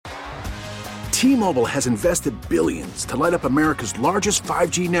T-Mobile has invested billions to light up America's largest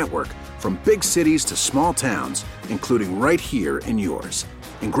 5G network, from big cities to small towns, including right here in yours.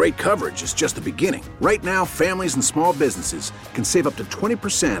 And great coverage is just the beginning. Right now, families and small businesses can save up to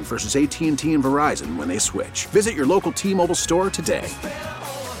 20% versus AT&T and Verizon when they switch. Visit your local T-Mobile store today.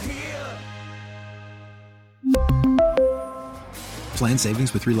 Plan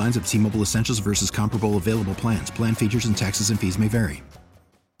savings with 3 lines of T-Mobile Essentials versus comparable available plans. Plan features and taxes and fees may vary.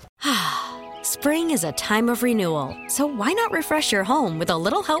 Spring is a time of renewal, so why not refresh your home with a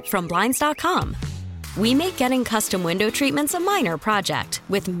little help from Blinds.com? We make getting custom window treatments a minor project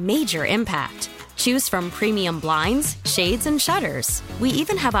with major impact. Choose from premium blinds, shades, and shutters. We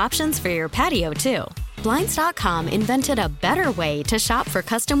even have options for your patio, too. Blinds.com invented a better way to shop for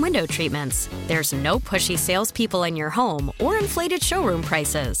custom window treatments. There's no pushy salespeople in your home or inflated showroom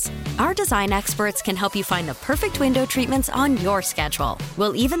prices. Our design experts can help you find the perfect window treatments on your schedule.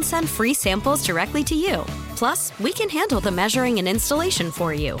 We'll even send free samples directly to you. Plus, we can handle the measuring and installation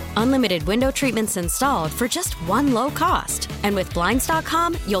for you. Unlimited window treatments installed for just one low cost. And with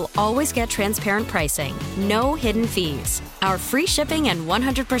Blinds.com, you'll always get transparent pricing. No hidden fees. Our free shipping and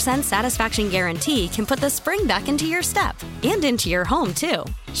 100% satisfaction guarantee can put the spring back into your step and into your home, too.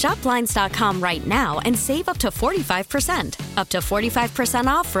 Shop Blinds.com right now and save up to 45%. Up to 45%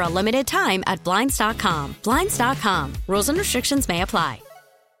 off for a limited time at Blinds.com. Blinds.com. Rules and restrictions may apply.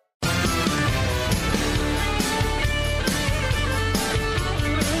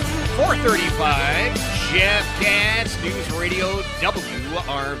 435, Jeff Katz, News Radio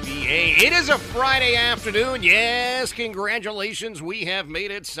WRVA. It is a Friday afternoon. Yes, congratulations. We have made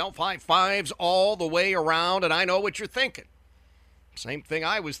it. Self-high fives all the way around, and I know what you're thinking. Same thing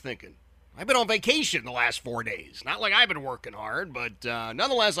I was thinking. I've been on vacation the last 4 days. Not like I've been working hard, but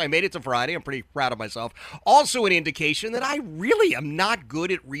nonetheless, I made it to Friday. I'm pretty proud of myself. Also an indication that I really am not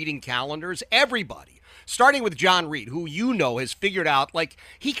good at reading calendars. Everybody, starting with John Reed, who you know has figured out, like,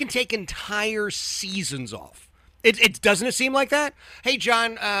 he can take entire seasons off. Doesn't it seem like that? Hey,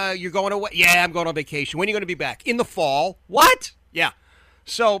 John, you're going away? Yeah, I'm going on vacation. When are you going to be back? In the fall. What? Yeah.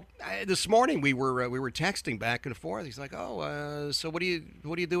 So this morning we were texting back and forth. He's like, "Oh, so what are you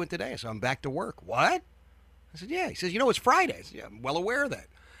doing today?" So I'm back to work. What? I said, "Yeah." He says, "It's Friday." I said, "Yeah, I'm well aware of that."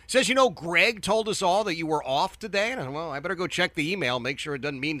 He says, Greg told us all that you were off today. And I said, well, I better go check the email, make sure it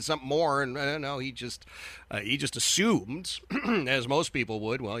doesn't mean something more. And no, he just assumed, as most people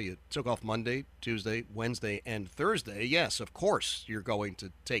would. Well, you took off Monday, Tuesday, Wednesday, and Thursday. Yes, of course you're going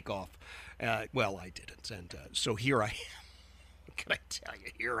to take off. Well, I didn't, and so here I am. Can I tell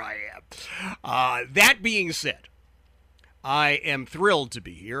you? Here I am. That being said, I am thrilled to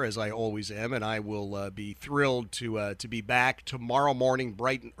be here, as I always am, and I will be thrilled to be back tomorrow morning,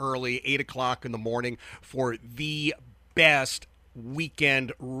 bright and early, 8 o'clock in the morning, for the best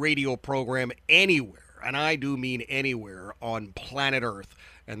weekend radio program anywhere, and I do mean anywhere, on planet Earth.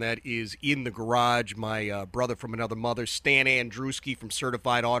 And that is In the Garage. My brother from another mother, Stan Andruski from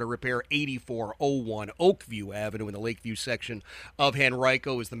Certified Auto Repair, 8401 Oakview Avenue in the Lakeview section of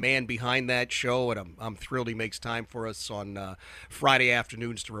Henrico, is the man behind that show. And I'm thrilled he makes time for us on Friday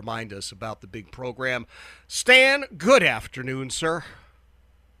afternoons to remind us about the big program. Stan, good afternoon, sir.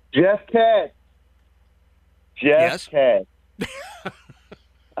 Jeff Katz. Yes? Katz.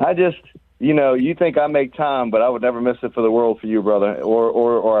 I just... you think I make time, but I would never miss it for the world for you, brother,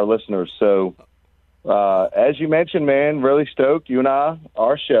 or our listeners. So, as you mentioned, man, really stoked. You and I,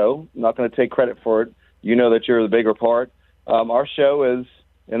 our show, I'm not going to take credit for it. You know that you're the bigger part. Our show is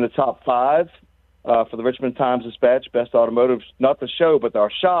in the top 5 for the Richmond Times-Dispatch, best automotive, not the show, but our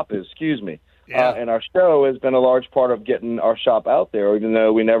shop is, excuse me. Yeah. And our show has been a large part of getting our shop out there, even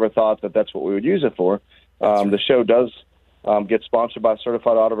though we never thought that that's what we would use it for. The show does get sponsored by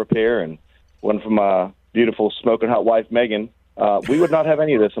Certified Auto Repair, and one from my beautiful smoking hot wife, Megan. We would not have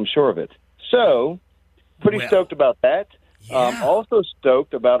any of this, I'm sure of it. So, pretty stoked about that. Yeah. Also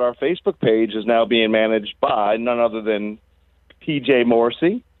stoked about our Facebook page is now being managed by none other than PJ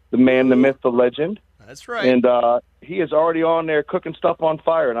Morrissey, the man, the myth, the legend. That's right. And he is already on there cooking stuff on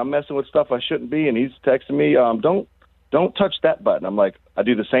fire, and I'm messing with stuff I shouldn't be, and he's texting me, don't touch that button. I'm like, I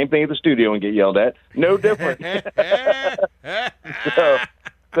do the same thing at the studio and get yelled at. No different.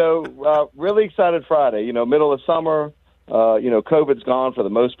 So really excited Friday. Middle of summer, COVID's gone for the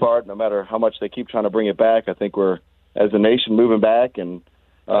most part, no matter how much they keep trying to bring it back. I think we're, as a nation, moving back, and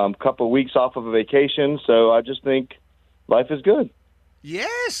a couple of weeks off of a vacation. So I just think life is good.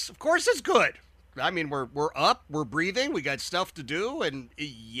 Yes, of course it's good. I mean, we're up, we're breathing, we got stuff to do, and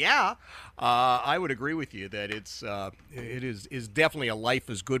I would agree with you that it is definitely a life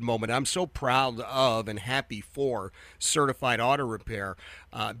is good moment. I'm so proud of and happy for Certified Auto Repair.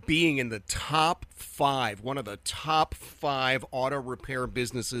 being in the top 5, one of the top 5 auto repair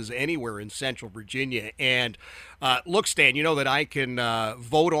businesses anywhere in Central Virginia. And look, Stan, you know that I can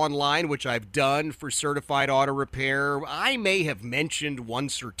vote online, which I've done for certified auto repair. I may have mentioned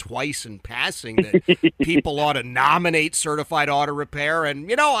once or twice in passing that people ought to nominate certified auto repair. And,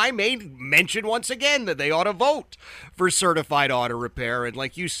 you know, I may mention once again that they ought to vote for certified auto repair. And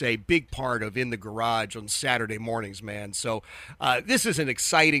like you say, big part of In the Garage on Saturday mornings, man. So this is an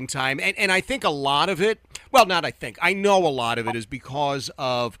exciting time. And I think a lot of it, well, not I think, I know a lot of it is because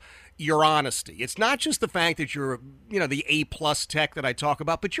of your honesty. It's not just the fact that you're, you know, the A-plus tech that I talk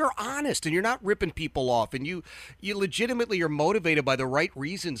about, but you're honest and you're not ripping people off, and you legitimately are motivated by the right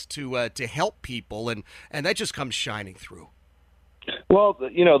reasons to help people, and that just comes shining through. Well,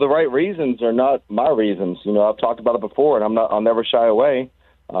 you know, the right reasons are not my reasons. You know, I've talked about it before, and I'll never shy away.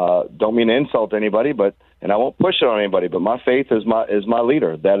 Don't mean to insult anybody, and I won't push it on anybody, but my faith is my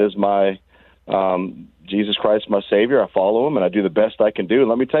leader. That is my Jesus Christ, my Savior. I follow him, and I do the best I can do. And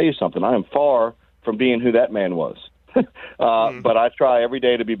let me tell you something. I am far from being who that man was. But I try every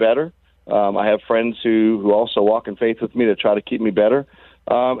day to be better. I have friends who also walk in faith with me to try to keep me better.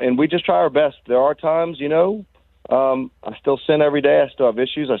 And we just try our best. There are times, you know, I still sin every day. I still have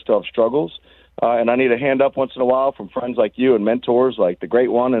issues. I still have struggles. And I need a hand up once in a while from friends like you and mentors like the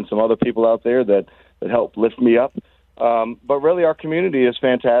Great One and some other people out there that help lift me up. But really, our community is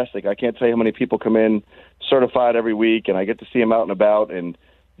fantastic. I can't tell you how many people come in certified every week, and I get to see them out and about and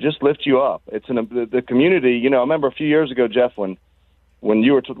just lift you up. It's the community. You know, I remember a few years ago, Jeff, when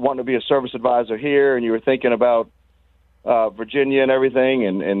you were wanting to be a service advisor here, and you were thinking about Virginia and everything,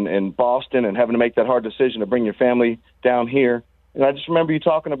 and Boston, and having to make that hard decision to bring your family down here. And I just remember you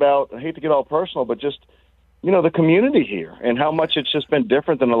talking about, I hate to get all personal, but just, you know, the community here and how much it's just been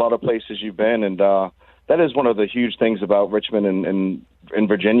different than a lot of places you've been. And that is one of the huge things about Richmond and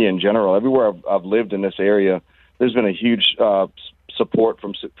Virginia in general. Everywhere I've lived in this area, there's been a huge support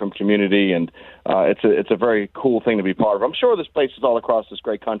from community, and it's a very cool thing to be part of. I'm sure there's places all across this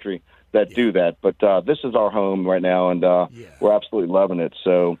great country that do that, but this is our home right now, and we're absolutely loving it.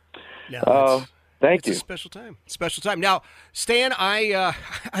 So thank you. It's a special time. Now, Stan, I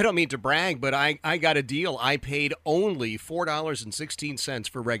don't mean to brag, but I got a deal. I paid only $4.16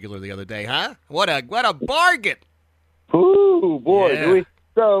 for regular the other day, huh? What a bargain! Ooh, boy. Yeah.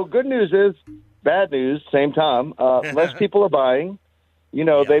 So good news is bad news, same time. Less people are buying. You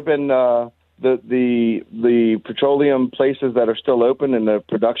know, they've been the petroleum places that are still open and the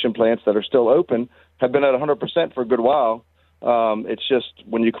production plants that are still open have been at 100% for a good while. It's just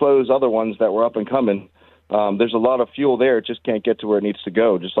when you close other ones that were up and coming, there's a lot of fuel there. It just can't get to where it needs to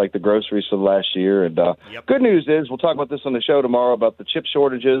go, just like the groceries for the last year. And Good news is, we'll talk about this on the show tomorrow about the chip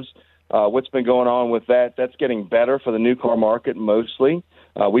shortages, what's been going on with that. That's getting better for the new car market mostly.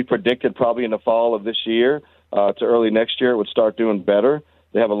 We predicted probably in the fall of this year to early next year it would start doing better.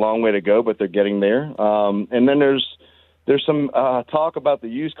 They have a long way to go, but they're getting there. And then there's some talk about the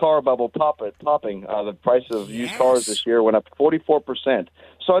used car bubble popping. The price of used cars this year went up 44%.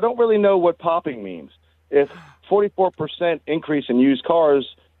 So I don't really know what popping means. If 44% increase in used cars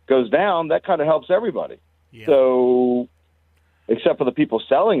goes down, that kind of helps everybody. Yeah. So, except for the people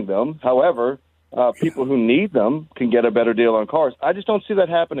selling them. However, people who need them can get a better deal on cars. I just don't see that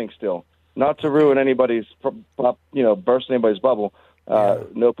happening still. Not to ruin anybody's, burst anybody's bubble.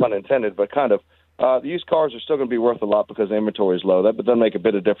 No pun intended, but kind of. The used cars are still going to be worth a lot because the inventory is low. That doesn't make a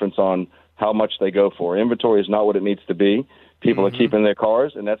bit of difference on how much they go for. Inventory is not what it needs to be. People are keeping their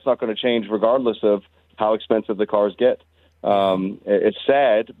cars, and that's not going to change regardless of how expensive the cars get. It's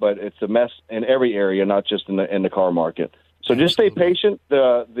sad, but it's a mess in every area, not just in the car market. So just stay patient.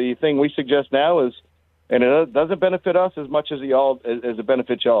 The thing we suggest now is, and it doesn't benefit us as much as it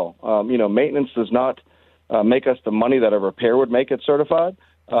benefits y'all. Maintenance does not make us the money that a repair would make it certified.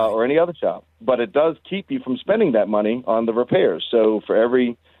 Or any other shop, but it does keep you from spending that money on the repairs. So for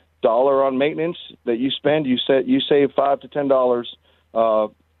every $1 on maintenance that you spend, you save $5 to $10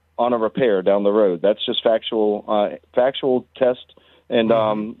 on a repair down the road. That's just factual test, and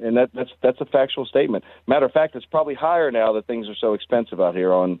that's a factual statement. Matter of fact, it's probably higher now that things are so expensive out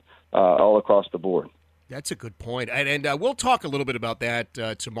here on all across the board. That's a good point, and we'll talk a little bit about that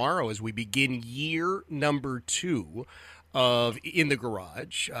tomorrow as we begin year number 2 of In the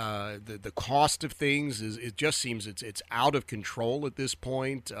Garage. The cost of things it just seems it's out of control at this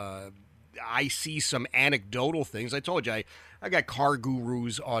point. I see some anecdotal things. I told you I got Car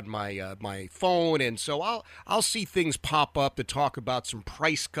Gurus on my my phone, and so I'll see things pop up to talk about some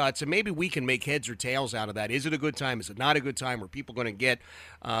price cuts, and maybe we can make heads or tails out of that. Is it a good time? Is it not a good time? Are people going to get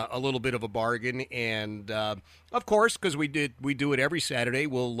a little bit of a bargain? And of course, because we do it every Saturday,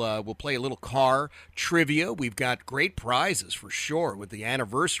 we'll play a little car trivia. We've got great prizes for sure with the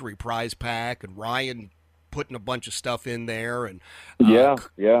anniversary prize pack, and Ryan putting a bunch of stuff in there, and yeah,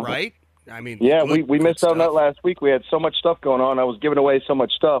 right. I mean, yeah, we missed out on that last week. We had so much stuff going on. I was giving away so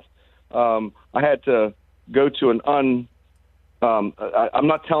much stuff. I had to go to I'm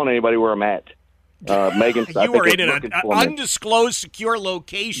not telling anybody where I'm at. Megan, you are in an undisclosed secure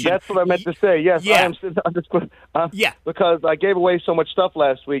location. That's what I meant to say. Yes, yeah. I am undisclosed. Because I gave away so much stuff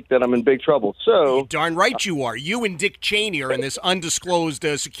last week that I'm in big trouble. So darn right you are. You and Dick Cheney are in this undisclosed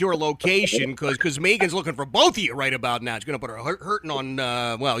secure location because Megan's looking for both of you right about now. She's going to put her hurting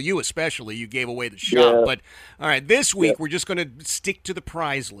on, you especially. You gave away the shop. Yeah. But, all right, this week we're just going to stick to the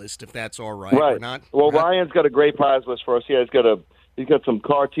prize list if that's all right. Right. Or not. Well, Ryan's got a great prize list for us. Yeah, he's got some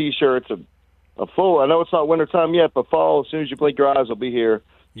car T-shirts, a full, I know it's not wintertime yet, but fall, as soon as you blink your eyes, will be here.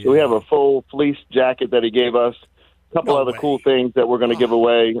 Yeah. So we have a full fleece jacket that he gave us, a couple other cool things that we're going to give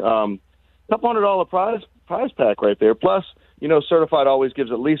away, $200 prize pack right there. Plus, Certified always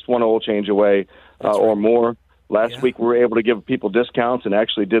gives at least one oil change away or more. Last week we were able to give people discounts and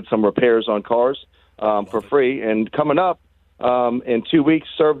actually did some repairs on cars for free. And coming up in 2 weeks,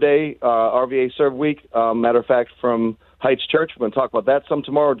 Serve Day, RVA Serve Week, matter of fact, from Heights Church, we're going to talk about that some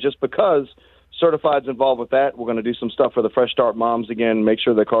tomorrow just because Certified's involved with that. We're going to do some stuff for the Fresh Start moms again, make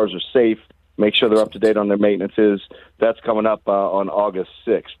sure their cars are safe, make sure they're up to date on their maintenances. That's coming up on August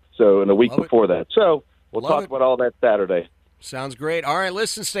 6th, so in a week before that. So we'll talk about all that Saturday. Sounds great. All right,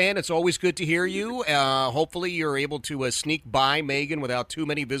 listen, Stan, it's always good to hear you. Hopefully you're able to sneak by Megan without too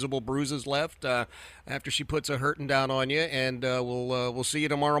many visible bruises left after she puts a hurting down on you, and we'll see you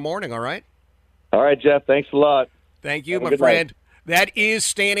tomorrow morning, all right? All right, Jeff, thanks a lot. Thank you, my friend. Night. That is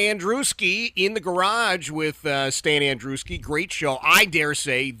Stan Andruski in the garage with Stan Andruski. Great show. I dare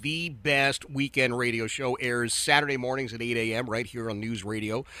say the best weekend radio show airs Saturday mornings at 8 a.m. right here on News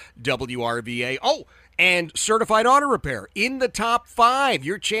Radio, WRVA. Oh, and Certified Auto Repair in the top 5.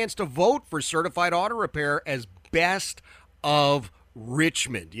 Your chance to vote for Certified Auto Repair as best of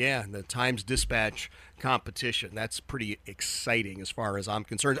Richmond. Yeah, the Times-Dispatch competition. That's pretty exciting as far as I'm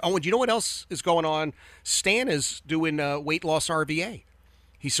concerned. Oh, and you know what else is going on? Stan is doing weight loss RVA.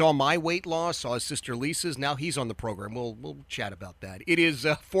 He saw my weight loss, saw his sister Lisa's. Now he's on the program. We'll chat about that. It is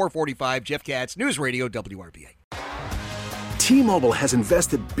 4:45. Jeff Katz, News Radio, WRVA. T-Mobile has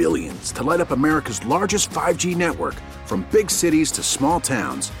invested billions to light up America's largest 5G network, from big cities to small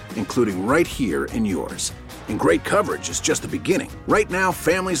towns, including right here in yours. And great coverage is just the beginning. Right now,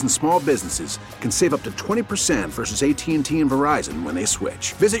 families and small businesses can save up to 20% versus AT&T and Verizon when they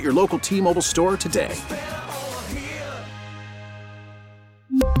switch. Visit your local T-Mobile store today.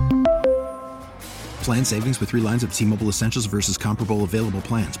 Plan savings with 3 lines of T-Mobile Essentials versus comparable available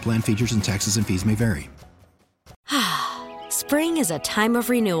plans. Plan features and taxes and fees may vary. Spring is a time of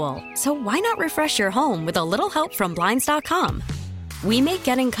renewal, so why not refresh your home with a little help from Blinds.com? We make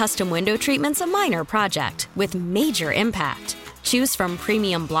getting custom window treatments a minor project with major impact. Choose from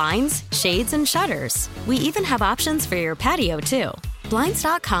premium blinds, shades, and shutters. We even have options for your patio, too.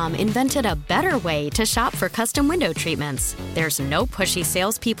 Blinds.com invented a better way to shop for custom window treatments. There's no pushy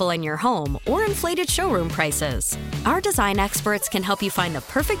salespeople in your home or inflated showroom prices. Our design experts can help you find the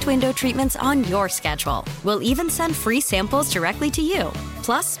perfect window treatments on your schedule. We'll even send free samples directly to you.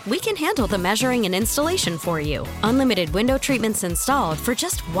 Plus, we can handle the measuring and installation for you. Unlimited window treatments installed for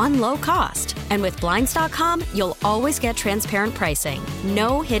just one low cost. And with Blinds.com, you'll always get transparent pricing.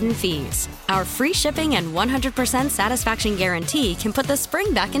 No hidden fees. Our free shipping and 100% satisfaction guarantee can put the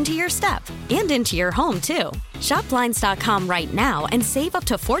spring back into your step and into your home, too. Shop Blinds.com right now and save up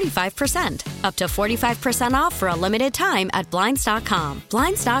to 45%. Up to 45% off for a limited time at Blinds.com.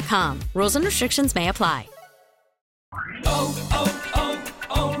 Blinds.com. Rules and restrictions may apply.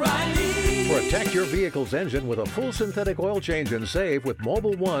 O'Reilly. Protect your vehicle's engine with a full synthetic oil change and save with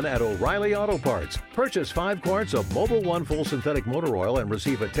Mobil 1 at O'Reilly Auto Parts. Purchase 5 quarts of Mobil 1 full synthetic motor oil and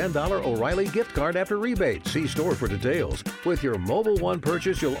receive a $10 O'Reilly gift card after rebate. See store for details. With your Mobil 1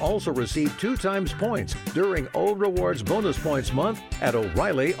 purchase, you'll also receive 2 times points during O Rewards Bonus Points Month at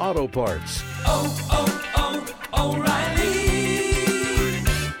O'Reilly Auto Parts.